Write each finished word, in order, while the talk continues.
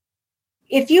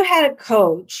If you had a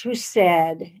coach who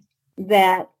said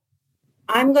that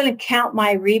I'm going to count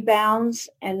my rebounds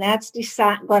and that's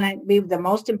going to be the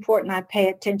most important I pay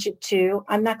attention to.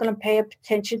 I'm not going to pay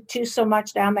attention to so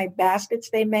much to how many baskets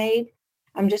they made.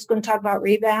 I'm just going to talk about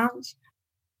rebounds.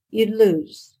 You'd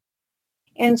lose.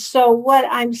 And so what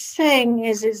I'm saying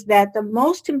is that the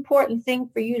most important thing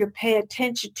for you to pay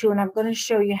attention to, and I'm going to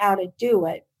show you how to do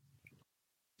it,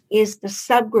 is the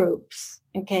subgroups,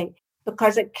 okay?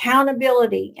 Because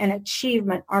accountability and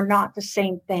achievement are not the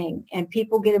same thing, and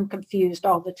people get them confused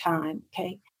all the time,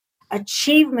 okay?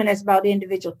 Achievement is about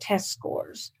individual test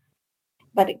scores,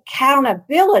 but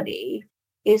accountability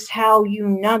is how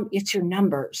it's your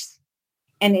numbers,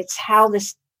 and it's how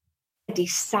this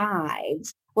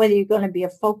decides whether you're going to be a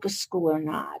focus school or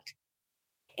not.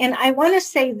 And I want to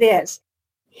say this,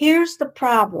 here's the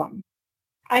problem.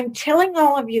 I'm telling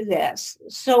all of you this.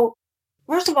 So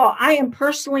first of all, I am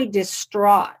personally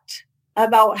distraught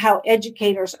about how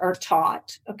educators are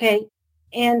taught, okay,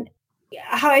 and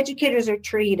how educators are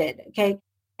treated, okay.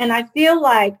 And I feel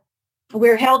like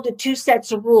we're held to two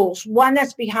sets of rules, one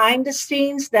that's behind the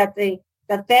scenes that the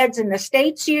feds and the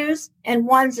states use, and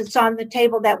ones that's on the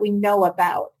table that we know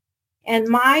about. And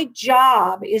my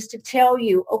job is to tell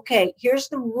you, okay, here's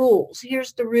the rules,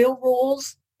 here's the real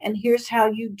rules, and here's how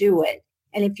you do it.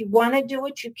 And if you want to do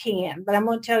it, you can, but I'm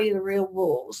going to tell you the real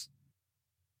rules.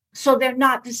 So they're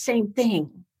not the same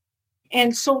thing.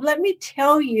 And so let me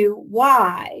tell you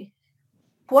why.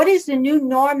 What is the new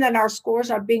norm that our scores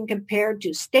are being compared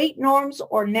to? State norms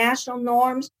or national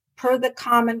norms per the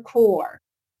Common Core?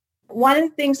 One of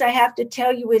the things I have to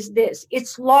tell you is this.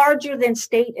 It's larger than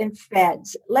state and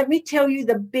feds. Let me tell you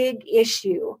the big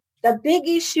issue. The big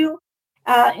issue,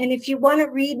 and if you want to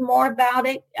read more about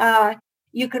it,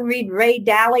 you can read Ray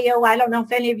Dalio. I don't know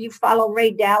if any of you follow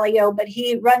Ray Dalio, but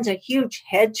he runs a huge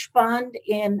hedge fund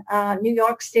in New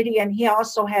York City, and he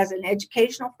also has an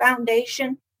educational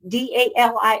foundation,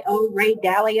 DALIO, Ray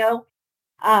Dalio.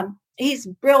 He's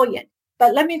brilliant.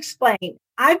 But let me explain.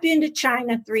 I've been to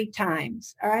China 3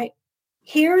 times, all right?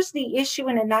 Here's the issue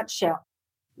in a nutshell.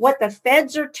 What the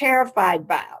feds are terrified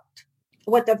about,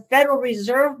 what the Federal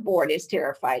Reserve Board is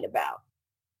terrified about,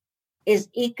 is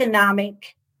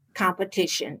economic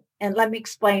competition. And let me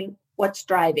explain what's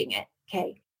driving it,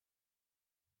 okay?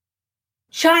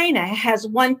 China has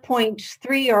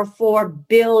 1.3 or 4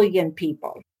 billion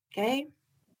people, okay?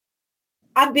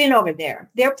 I've been over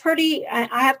there. They're pretty,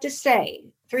 I have to say,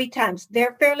 3 times,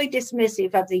 they're fairly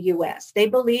dismissive of the U.S. They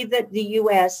believe that the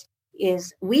U.S.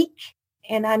 is weak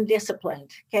and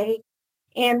undisciplined, okay?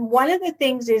 And one of the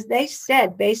things is they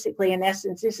said, basically, in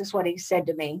essence, this is what he said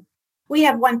to me. We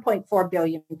have 1.4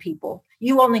 billion people.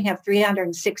 You only have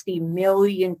 360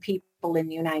 million people in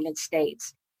the United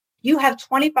States. You have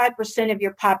 25% of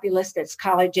your populace that's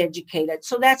college educated.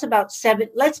 So that's about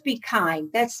let's be kind,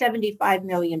 that's 75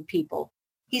 million people.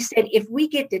 He said, if we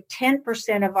get to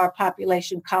 10% of our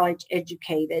population college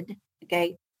educated,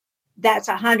 okay, that's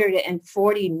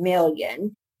 140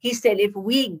 million. He said, if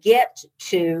we get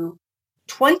to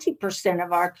 20%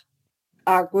 of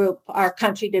our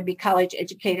country to be college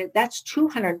educated, that's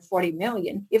 240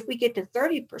 million. If we get to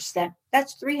 30%,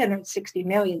 that's 360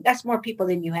 million. That's more people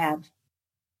than you have.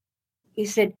 He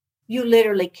said, you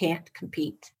literally can't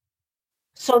compete.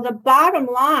 So the bottom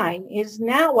line is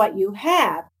now what you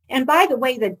have. And by the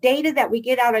way, the data that we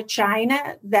get out of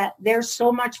China, that they're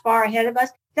so much far ahead of us,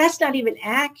 that's not even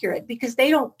accurate because they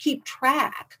don't keep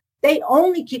track. They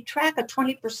only keep track of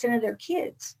 20% of their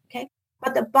kids, okay?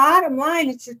 But the bottom line,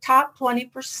 it's the top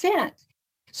 20%.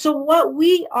 So what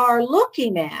we are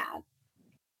looking at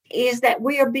is that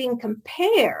we are being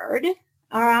compared,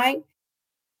 all right?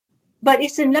 But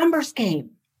it's a numbers game.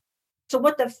 So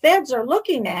what the feds are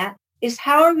looking at is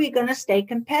how are we going to stay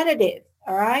competitive,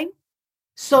 all right?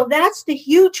 So that's the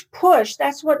huge push.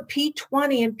 That's what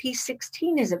P20 and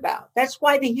P16 is about. That's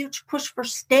why the huge push for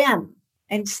STEM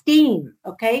and STEAM,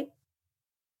 okay?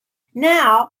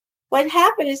 Now, what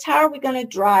happened is how are we going to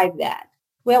drive that?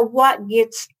 Well, what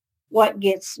gets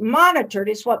monitored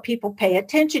is what people pay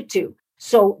attention to.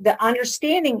 So the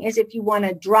understanding is if you want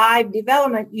to drive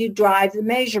development, you drive the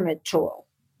measurement tool.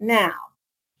 Now,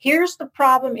 here's the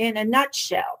problem in a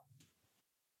nutshell.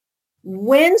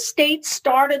 When states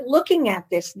started looking at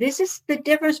this is the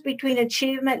difference between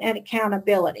achievement and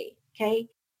accountability, okay?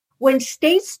 When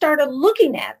states started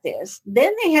looking at this,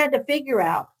 then they had to figure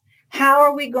out, how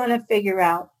are we going to figure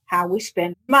out how we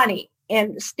spend money?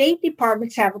 And state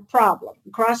departments have a problem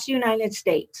across the United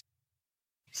States.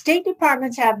 State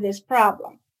departments have this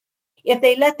problem. If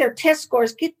they let their test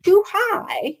scores get too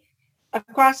high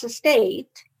across the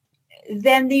state,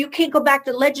 then you can't go back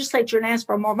to the legislature and ask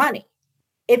for more money.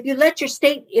 If you let your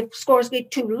state, if scores get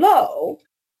too low,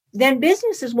 then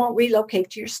businesses won't relocate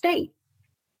to your state.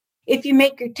 If you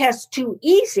make your tests too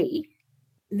easy,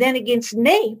 then against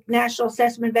NAEP, National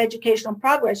Assessment of Educational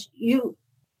Progress, you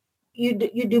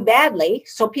do badly.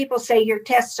 So people say your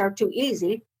tests are too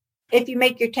easy. If you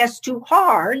make your tests too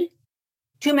hard,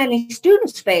 too many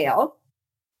students fail,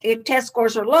 your test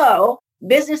scores are low,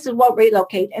 businesses won't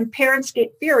relocate, and parents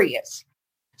get furious.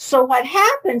 So what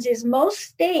happens is most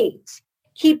states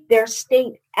keep their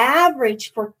state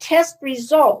average for test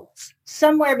results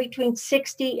somewhere between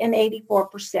 60 and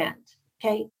 84%.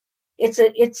 Okay.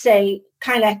 It's a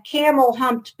kind of camel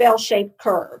humped bell-shaped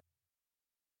curve.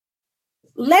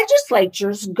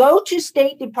 Legislatures go to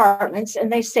state departments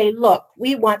and they say, look,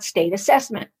 we want state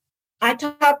assessment. I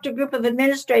talked to a group of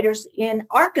administrators in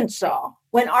Arkansas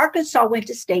when Arkansas went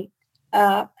to state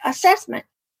assessment.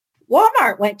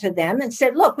 Walmart went to them and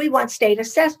said, look, we want state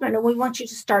assessment and we want you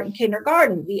to start in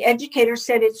kindergarten. The educator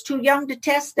said it's too young to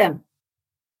test them.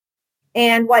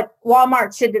 And what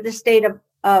Walmart said to the state of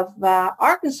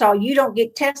Arkansas, you don't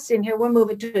get tests in here. We're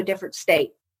moving to a different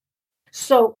state.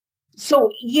 So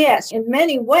yes, in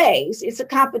many ways, it's a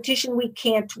competition we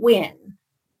can't win.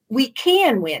 We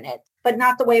can win it, but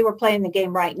not the way we're playing the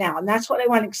game right now. And that's what I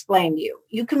want to explain to you.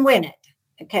 You can win it,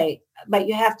 okay, but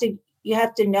you have to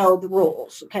know the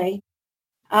rules, okay?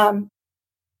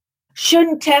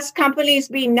 Shouldn't test companies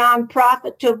be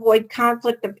nonprofit to avoid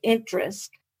conflict of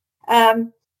interest?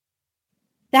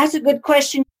 That's a good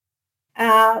question.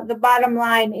 The bottom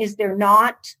line is they're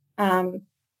not.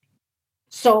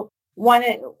 So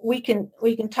we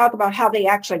can talk about how they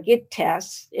actually get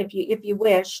tests if you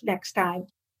wish next time.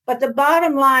 But the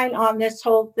bottom line on this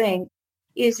whole thing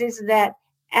is that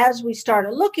as we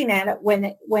started looking at it,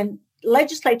 when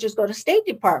legislatures go to state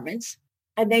departments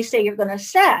and they say you're going to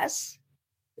assess,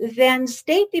 then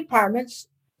state departments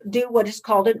do what is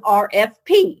called an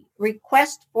RFP,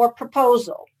 request for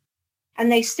proposal.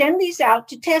 And they send these out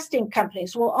to testing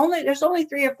companies. Well, there's only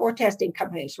 3 or 4 testing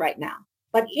companies right now.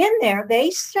 But in there, they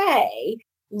say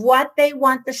what they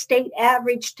want the state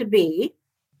average to be,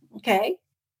 okay?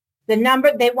 The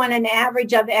number, they want an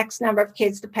average of X number of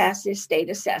kids to pass this state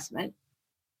assessment.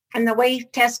 And the way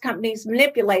test companies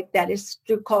manipulate that is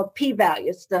through called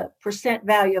p-values, the percent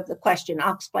value of the question.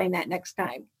 I'll explain that next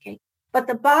time, okay? But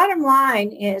the bottom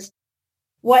line is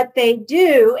what they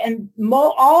do, and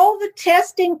all the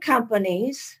testing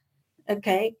companies,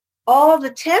 okay, all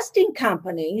the testing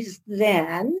companies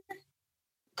then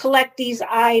collect these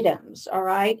items, all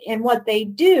right? And what they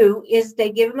do is they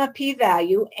give them a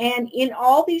p-value, and in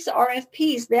all these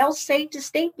RFPs, they'll say to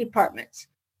state departments,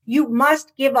 you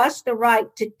must give us the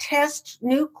right to test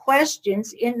new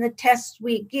questions in the tests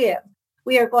we give.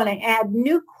 We are going to add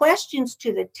new questions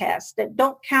to the test that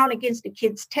don't count against the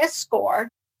kid's test score,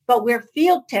 but we're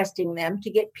field testing them to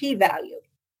get p-value.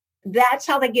 That's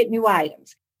how they get new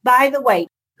items. By the way,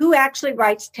 who actually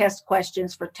writes test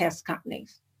questions for test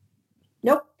companies?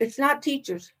 Nope, it's not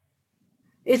teachers.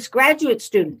 It's graduate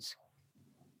students.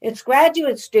 It's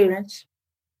graduate students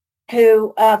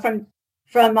who,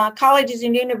 from colleges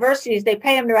and universities, they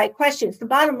pay them to write questions. The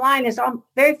bottom line is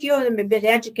very few of them have been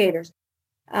educators.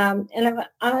 And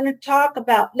I'm going to talk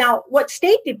about now what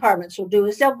state departments will do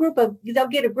is they'll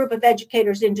get a group of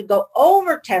educators in to go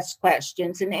over test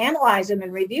questions and analyze them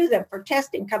and review them for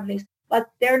testing companies,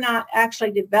 but they're not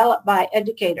actually developed by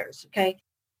educators. Okay.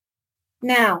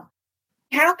 Now,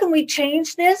 how can we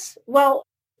change this? Well,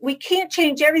 we can't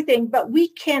change everything, but we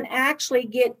can actually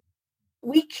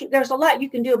there's a lot you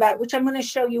can do about it, which I'm going to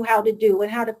show you how to do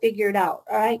and how to figure it out.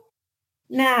 All right.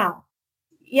 Now,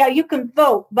 yeah, you can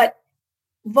vote, but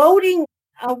voting,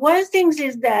 one of the things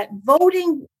is that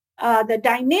voting, the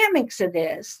dynamics of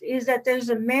this is that there's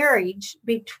a marriage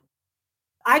between,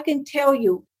 I can tell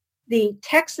you, the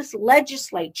Texas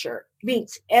legislature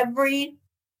meets every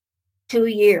 2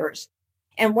 years.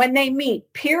 And when they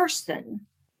meet, Pearson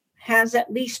has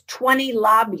at least 20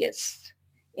 lobbyists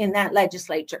in that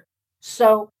legislature.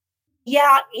 So,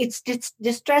 yeah, it's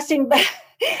distressing, but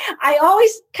I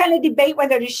always kind of debate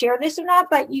whether to share this or not,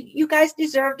 but you guys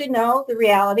deserve to know the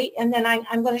reality, and then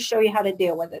I'm going to show you how to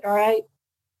deal with it, all right?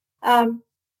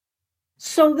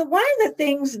 So one of the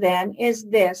things then is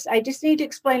this. I just need to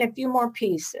explain a few more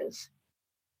pieces.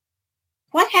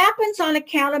 What happens on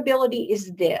accountability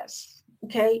is this,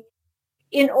 okay?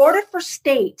 In order for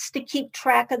states to keep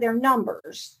track of their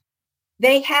numbers,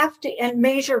 they have to and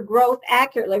measure growth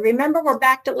accurately. Remember, we're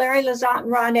back to Larry Lazant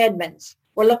and Ron Edmonds.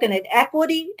 We're looking at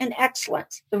equity and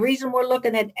excellence. The reason we're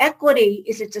looking at equity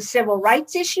is it's a civil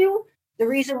rights issue. The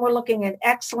reason we're looking at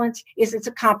excellence is it's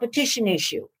a competition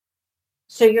issue.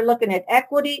 So you're looking at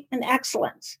equity and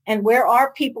excellence. And where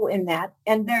are people in that?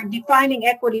 And they're defining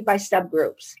equity by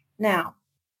subgroups. Now,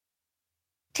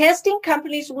 testing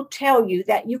companies will tell you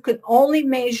that you can only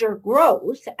measure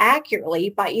growth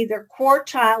accurately by either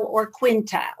quartile or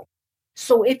quintile.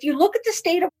 So if you look at the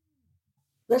state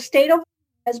of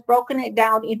has broken it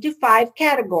down into 5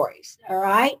 categories. All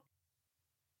right.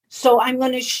 So I'm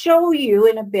going to show you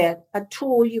in a bit a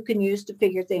tool you can use to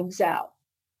figure things out.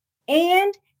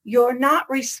 And you're not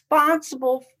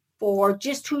responsible for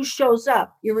just who shows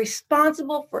up. You're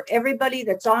responsible for everybody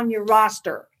that's on your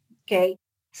roster. Okay.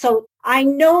 So I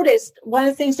noticed one of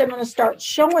the things I'm going to start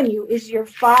showing you is your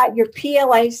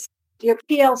PLC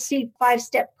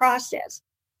 5-step process.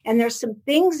 And there's some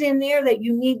things in there that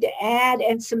you need to add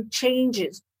and some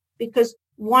changes, because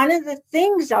one of the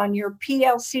things on your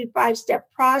PLC 5-step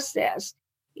process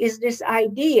is this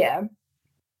idea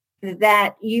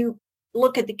that you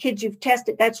look at the kids you've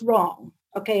tested. That's wrong.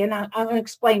 Okay. And I'm going to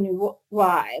explain you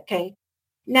why. Okay.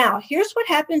 Now, here's what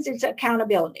happens is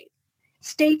accountability.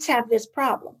 States have this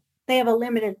problem. They have a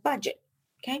limited budget.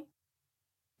 Okay.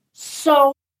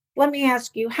 So let me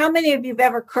ask you, how many of you have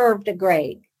ever curved a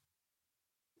grade?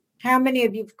 How many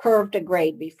of you have curved a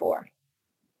grade before?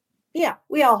 Yeah,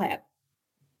 we all have.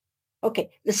 Okay.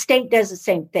 The state does the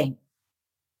same thing.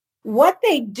 What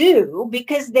they do,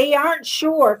 because they aren't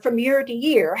sure from year to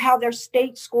year how their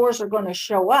state scores are going to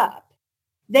show up,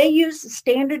 they use the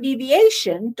standard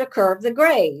deviation to curve the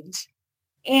grades.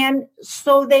 And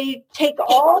so they take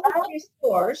all of these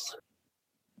scores,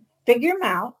 figure them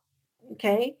out,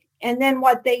 okay? And then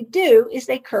what they do is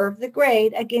they curve the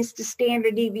grade against the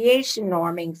standard deviation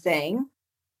norming thing.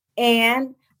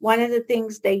 And one of the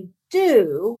things they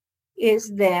do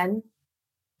is then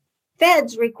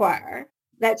feds require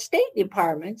that state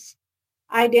departments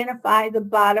identify the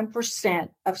bottom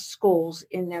 % of schools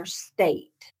in their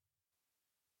state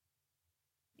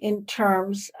in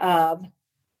terms of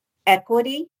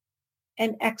equity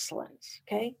and excellence,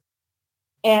 okay?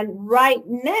 And right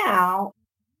now,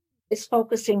 it's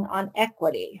focusing on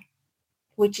equity,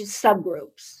 which is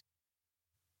subgroups.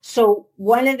 So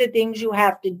one of the things you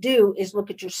have to do is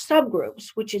look at your subgroups,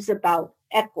 which is about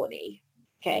equity,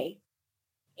 okay?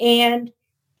 And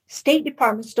state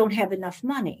departments don't have enough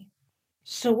money.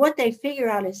 So what they figure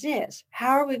out is this: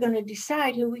 how are we going to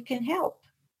decide who we can help?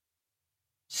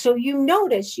 So you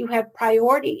notice you have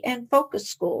priority and focus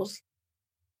schools.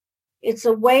 It's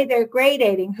a way they're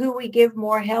gradating who we give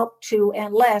more help to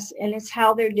and less, and it's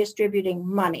how they're distributing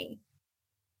money.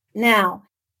 Now,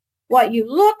 what you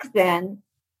look then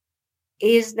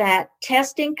is that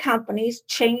testing companies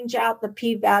change out the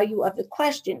p-value of the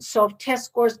question. So if test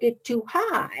scores get too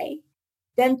high,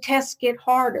 then tests get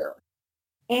harder.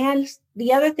 And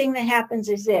the other thing that happens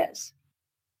is this: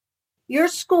 your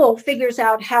school figures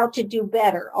out how to do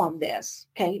better on this.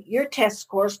 Okay, your test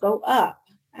scores go up.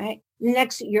 Right.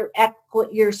 Next, you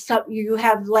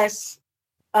have less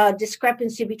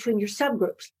discrepancy between your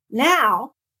subgroups.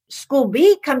 Now, school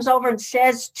B comes over and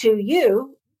says to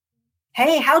you,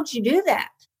 "Hey, how'd you do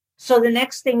that?" So the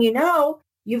next thing you know,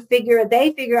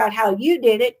 they figure out how you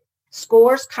did it.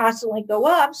 Scores constantly go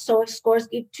up. So if scores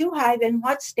get too high, then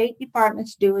what state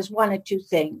departments do is one of two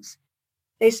things.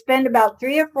 They spend about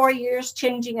 3 or 4 years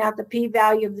changing out the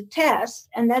p-value of the test,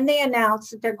 and then they announce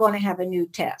that they're going to have a new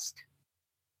test.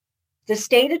 The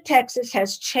state of Texas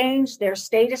has changed their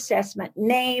state assessment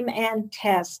name and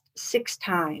test 6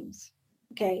 times,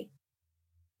 okay,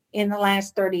 in the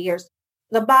last 30 years.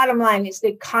 The bottom line is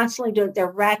they constantly do it.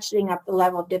 They're ratcheting up the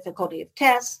level of difficulty of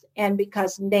tests, and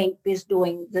because NAEP is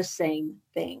doing the same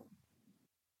thing.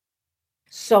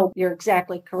 So you're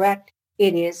exactly correct.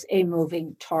 It is a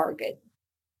moving target.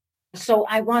 So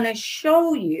I want to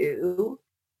show you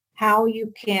how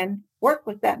you can work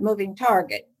with that moving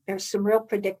target. There's some real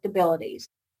predictabilities.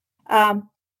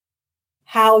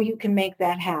 How you can make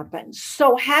that happen.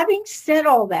 So having said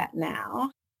all that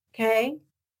now, okay,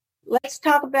 let's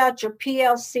talk about your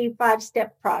PLC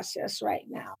 5-step process right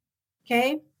now,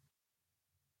 okay?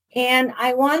 And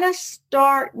I want to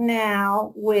start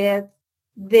now with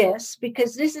this,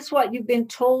 because this is what you've been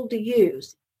told to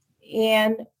use.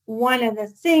 And one of the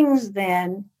things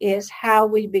then is how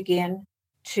we begin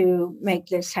to make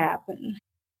this happen.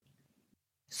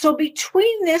 So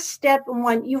between this step and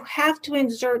one, you have to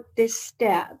insert this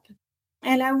step.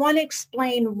 And I want to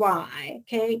explain why,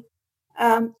 okay?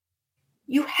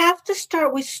 You have to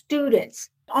start with students.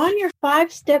 On your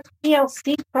 5-step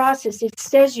PLC process, it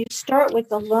says you start with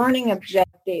the learning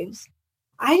objectives.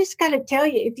 I just got to tell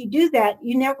you, if you do that,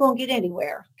 you're never going to get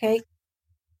anywhere, okay?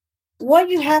 What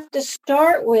you have to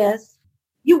start with,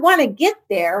 you want to get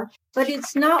there, but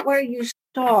it's not where you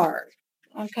start.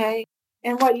 Okay.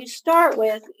 And what you start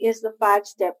with is the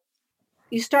 5-step.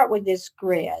 You start with this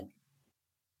grid.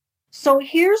 So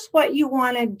here's what you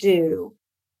want to do.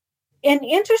 And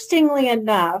interestingly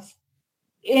enough,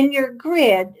 in your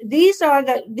grid, these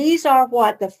are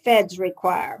what the feds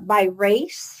require by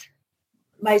race,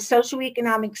 by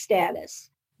socioeconomic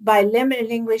status, by limited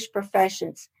English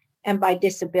professions, and by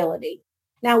disability.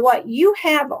 Now, what you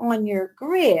have on your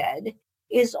grid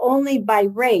is only by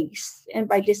race and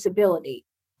by disability,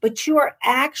 but you are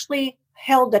actually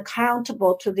held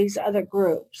accountable to these other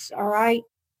groups. All right.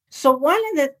 So, one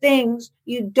of the things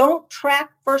you don't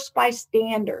track first by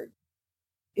standard,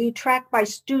 you track by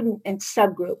student and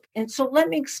subgroup. And so, let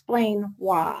me explain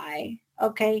why.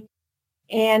 Okay.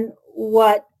 And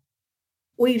what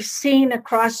we've seen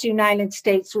across the United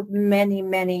States with many,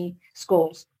 many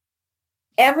schools.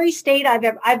 Every state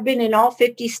I've been in all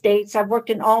 50 states. I've worked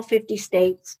in all 50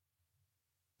 states.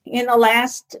 In the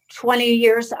last 20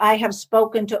 years, I have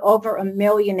spoken to over 1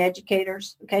 million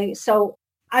educators. Okay. So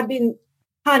I've been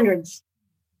hundreds.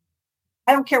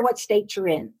 I don't care what state you're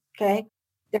in. Okay.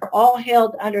 They're all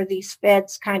held under these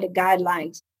feds kind of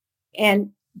guidelines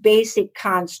and basic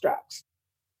constructs.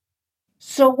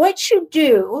 So what you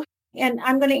do, and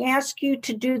I'm going to ask you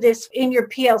to do this in your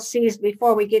PLCs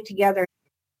before we get together,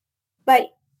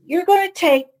 but you're going to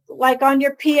take, like on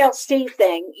your PLC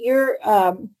thing, your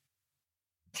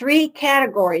 3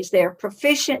 categories there: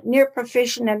 proficient, near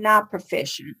proficient, and not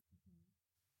proficient.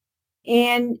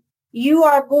 And you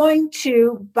are going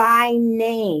to, by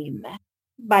name,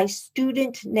 by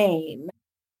student name,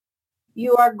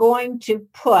 you are going to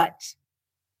put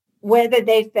whether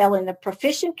they fell in the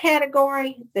proficient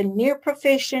category, the near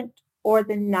proficient, or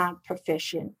the not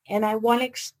proficient. And I want to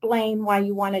explain why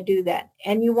you want to do that.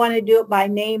 And you want to do it by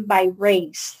name, by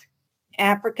race: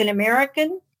 African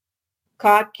American,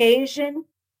 Caucasian,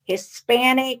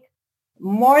 Hispanic,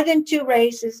 more than 2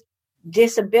 races,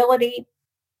 disability.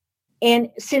 And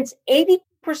since 80%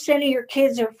 of your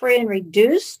kids are free and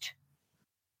reduced,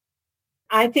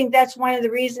 I think that's one of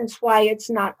the reasons why it's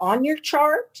not on your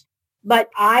chart. But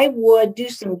I would do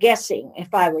some guessing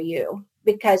if I were you,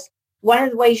 because one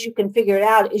of the ways you can figure it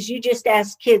out is you just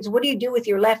ask kids, what do you do with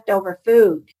your leftover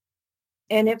food?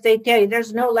 And if they tell you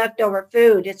there's no leftover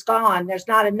food, it's gone, there's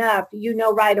not enough, you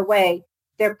know right away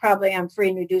they're probably on free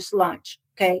and reduced lunch.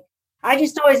 Okay. I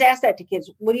just always ask that to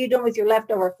kids. What are you doing with your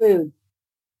leftover food?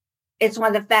 It's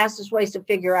one of the fastest ways to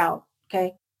figure out.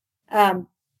 Okay.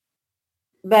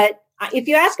 But if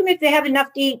you ask them if they have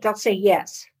enough to eat, they'll say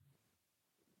yes.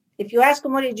 If you ask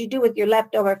them, what did you do with your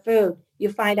leftover food? You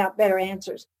find out better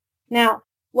answers. Now,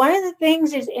 one of the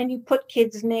things is, and you put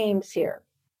kids' names here.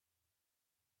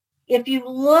 If you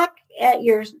look at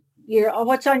your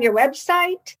what's on your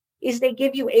website, is they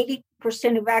give you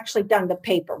 80% who've actually done the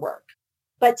paperwork.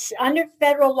 But under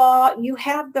federal law, you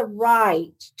have the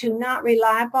right to not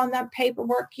rely upon that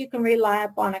paperwork. You can rely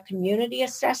upon a community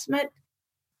assessment.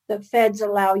 The feds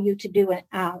allow you to do it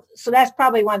out. So that's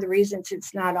probably one of the reasons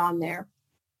it's not on there.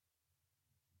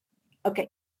 Okay.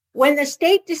 When the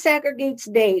state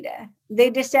disaggregates data, they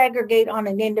disaggregate on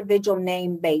an individual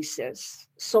name basis.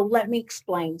 So let me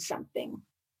explain something.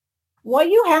 What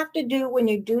you have to do when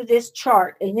you do this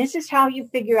chart, and this is how you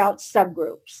figure out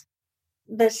subgroups.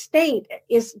 The state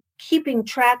is keeping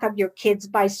track of your kids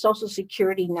by social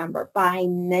security number, by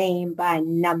name, by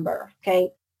number,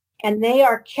 okay? And they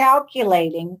are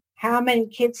calculating how many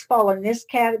kids fall in this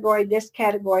category, this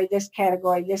category, this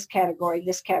category, this category,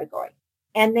 this category.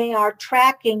 And they are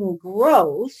tracking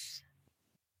growth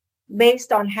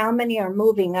based on how many are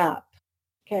moving up,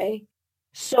 okay?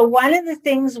 So one of the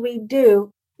things we do,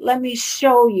 let me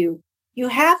show you. You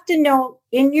have to know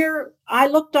I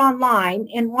looked online,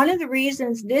 and one of the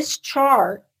reasons this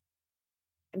chart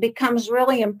becomes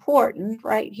really important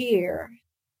right here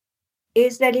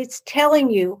is that it's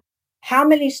telling you how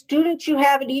many students you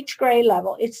have at each grade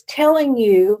level. It's telling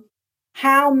you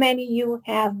how many you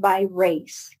have by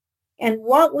race. And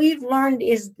what we've learned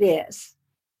is this.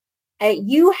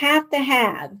 You have to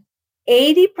have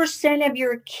 80% of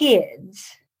your kids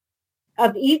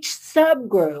of each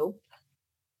subgroup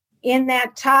in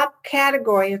that top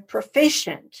category of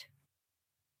proficient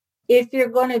if you're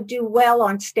going to do well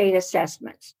on state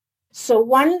assessments. So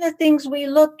one of the things we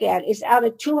look at is out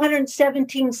of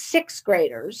 217 sixth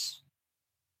graders,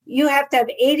 you have to have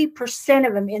 80%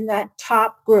 of them in that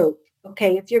top group,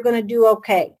 okay, if you're going to do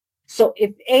okay. So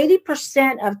if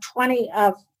 80% of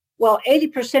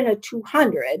 80% of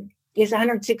 200 is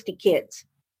 160 kids.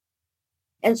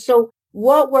 And so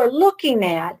what we're looking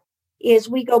at is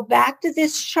we go back to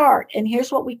this chart, and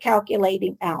here's what we're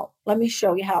calculating out. Let me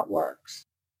show you how it works.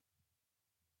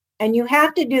 And you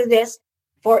have to do this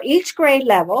for each grade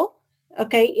level,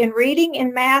 okay, in reading,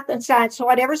 in math, and science, so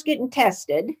whatever's getting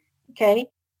tested, okay,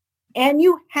 and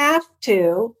you have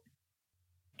to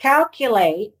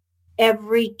calculate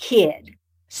every kid.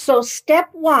 So step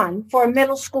one for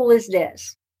middle school is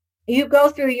this. You go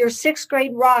through your sixth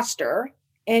grade roster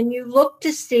and you look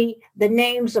to see the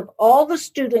names of all the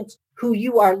students who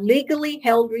you are legally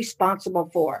held responsible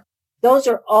for. Those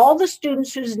are all the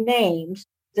students whose names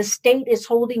the state is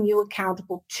holding you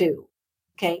accountable to.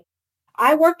 Okay.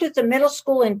 I worked at the middle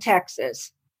school in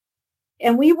Texas,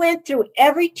 and we went through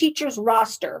every teacher's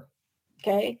roster.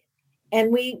 Okay.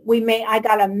 And I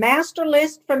got a master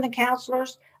list from the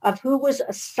counselors of who was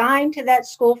assigned to that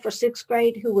school for sixth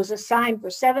grade, who was assigned for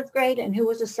seventh grade, and who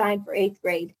was assigned for eighth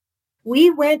grade. We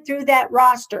went through that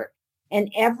roster, and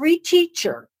every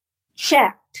teacher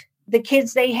checked the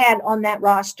kids they had on that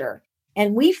roster.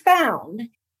 And we found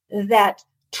that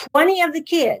 20 of the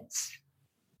kids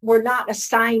were not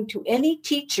assigned to any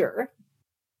teacher,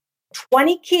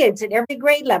 20 kids at every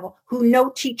grade level who no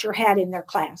teacher had in their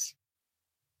class.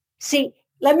 See,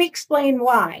 let me explain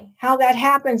how that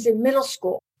happens in middle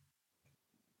school.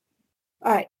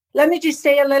 All right, let me just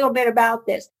say a little bit about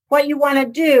this. What you want to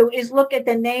do is look at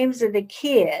the names of the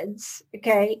kids,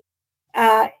 okay,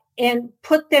 and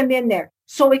put them in there.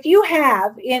 So if you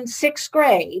have in sixth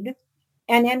grade,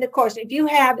 and in the course, if you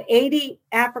have 80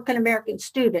 African-American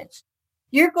students,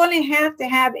 you're going to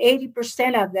have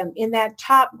 80% of them in that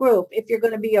top group if you're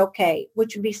going to be okay,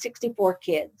 which would be 64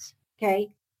 kids, okay?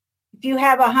 If you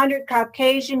have 100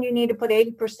 Caucasian, you need to put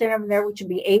 80% of them there, which would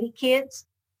be 80 kids.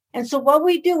 And so what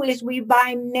we do is we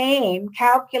by name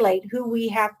calculate who we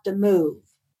have to move,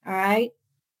 all right?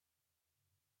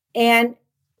 And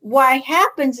what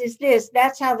happens is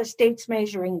that's how the state's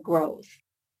measuring growth.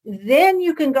 Then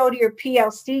you can go to your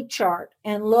PLC chart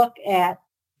and look at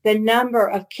the number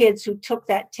of kids who took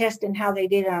that test and how they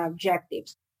did on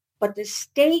objectives. But the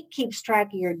state keeps track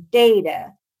of your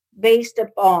data based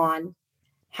upon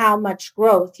how much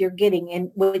growth you're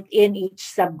getting within each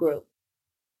subgroup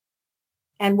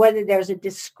and whether there's a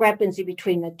discrepancy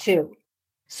between the two.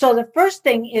 So the first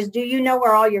thing is, do you know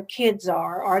where all your kids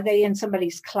are? Are they in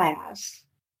somebody's class?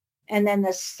 And then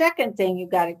the second thing you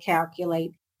got to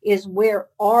calculate is, where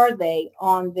are they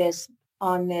on this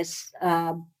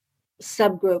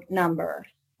subgroup number?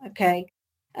 Okay.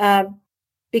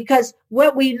 Because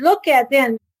what we look at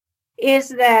then is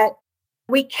that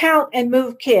we count and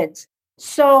move kids.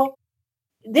 So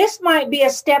this might be a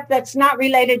step that's not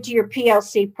related to your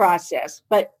PLC process,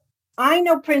 but I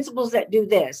know principals that do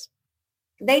this.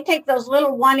 They take those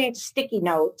little 1-inch sticky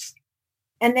notes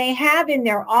and they have in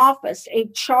their office a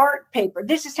chart paper.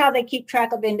 This is how they keep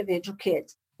track of individual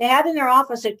kids. They have in their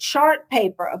office a chart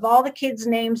paper of all the kids'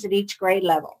 names at each grade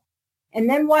level. And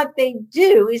then what they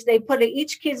do is they put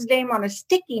each kid's name on a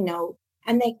sticky note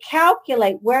and they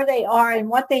calculate where they are and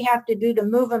what they have to do to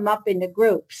move them up into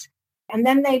groups. And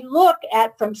then they look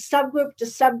at, from subgroup to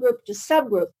subgroup to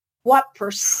subgroup, what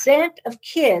percent of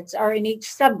kids are in each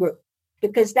subgroup,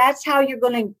 because that's how you're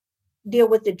going to deal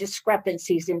with the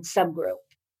discrepancies in subgroup.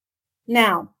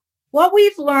 Now, what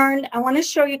we've learned, I want to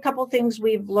show you a couple of things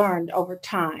we've learned over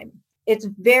time. It's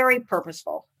very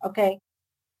purposeful, okay?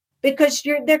 Because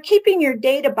they're keeping your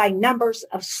data by numbers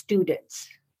of students,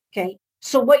 okay?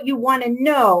 So what you want to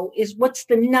know is what's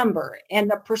the number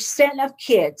and the percent of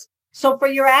kids. So for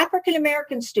your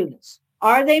African-American students,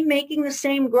 are they making the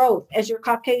same growth as your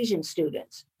Caucasian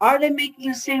students? Are they making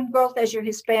the same growth as your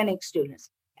Hispanic students,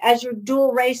 as your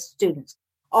dual race students?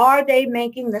 Are they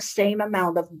making the same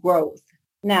amount of growth?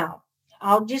 Now,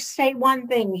 I'll just say one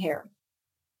thing here.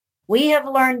 We have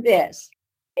learned this.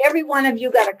 Every one of you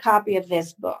got a copy of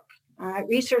this book, all right,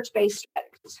 Research-Based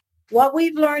Strategies. What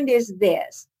we've learned is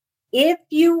this. If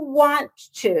you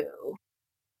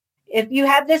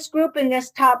have this group and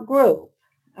this top group,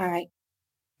 all right,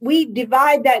 we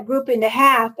divide that group into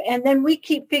half, and then we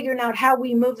keep figuring out how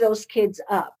we move those kids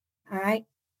up, all right?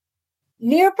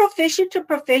 Near proficient to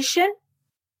proficient,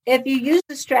 if you use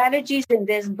the strategies in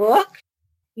this book,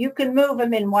 you can move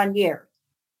them in 1 year,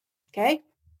 okay?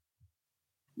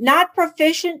 Not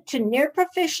proficient to near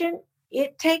proficient,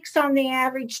 it takes on the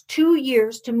average 2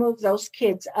 years to move those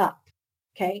kids up,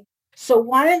 okay? So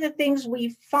one of the things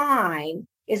we find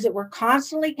is that we're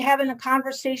constantly having a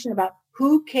conversation about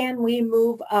who can we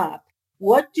move up?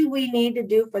 What do we need to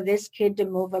do for this kid to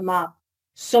move them up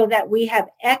so that we have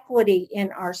equity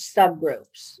in our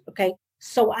subgroups, okay?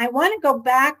 So I want to go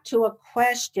back to a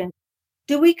question.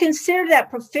 Do we consider that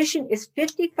proficient is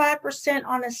 55%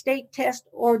 on a state test,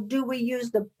 or do we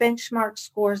use the benchmark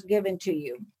scores given to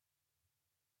you?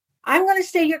 I'm going to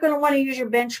say you're going to want to use your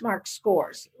benchmark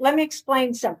scores. Let me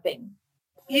explain something.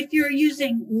 If you're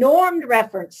using normed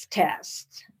reference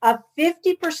tests, a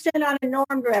 50% on a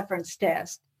normed reference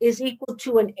test is equal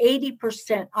to an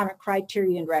 80% on a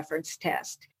criterion reference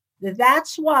test.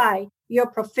 That's why your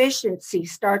proficiency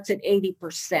starts at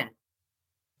 80%.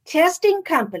 Testing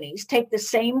companies take the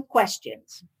same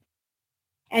questions,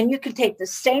 and you can take the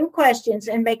same questions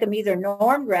and make them either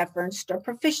norm referenced or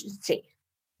proficiency.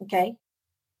 Okay.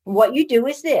 What you do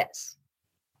is this.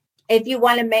 If you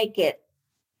want to make it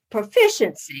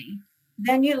proficiency,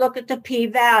 then you look at the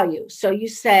p-value. So you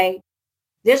say,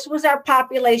 this was our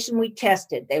population we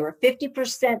tested. They were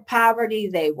 50% poverty.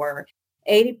 They were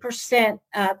 80%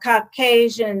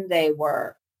 Caucasian. They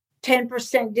were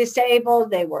 10% disabled.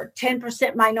 They were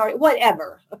 10% minority,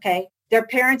 whatever. Okay. Their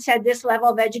parents had this level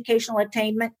of educational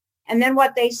attainment. And then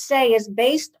what they say is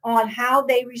based on how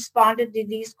they responded to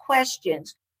these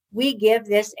questions, we give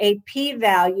this a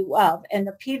p-value of, and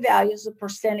the p-value is the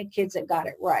percent of kids that got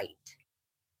it right.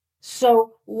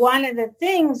 So one of the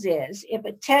things is if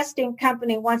a testing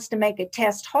company wants to make a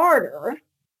test harder,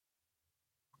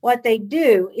 what they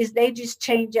do is they just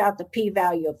change out the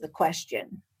p-value of the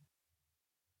question.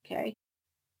 Okay.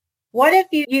 What if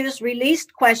you use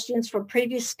released questions from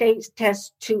previous state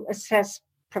tests to assess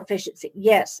proficiency?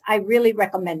 Yes, I really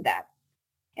recommend that.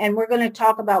 And we're going to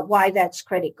talk about why that's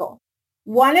critical.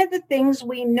 One of the things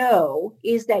we know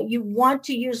is that you want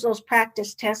to use those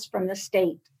practice tests from the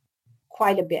state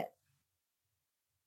quite a bit.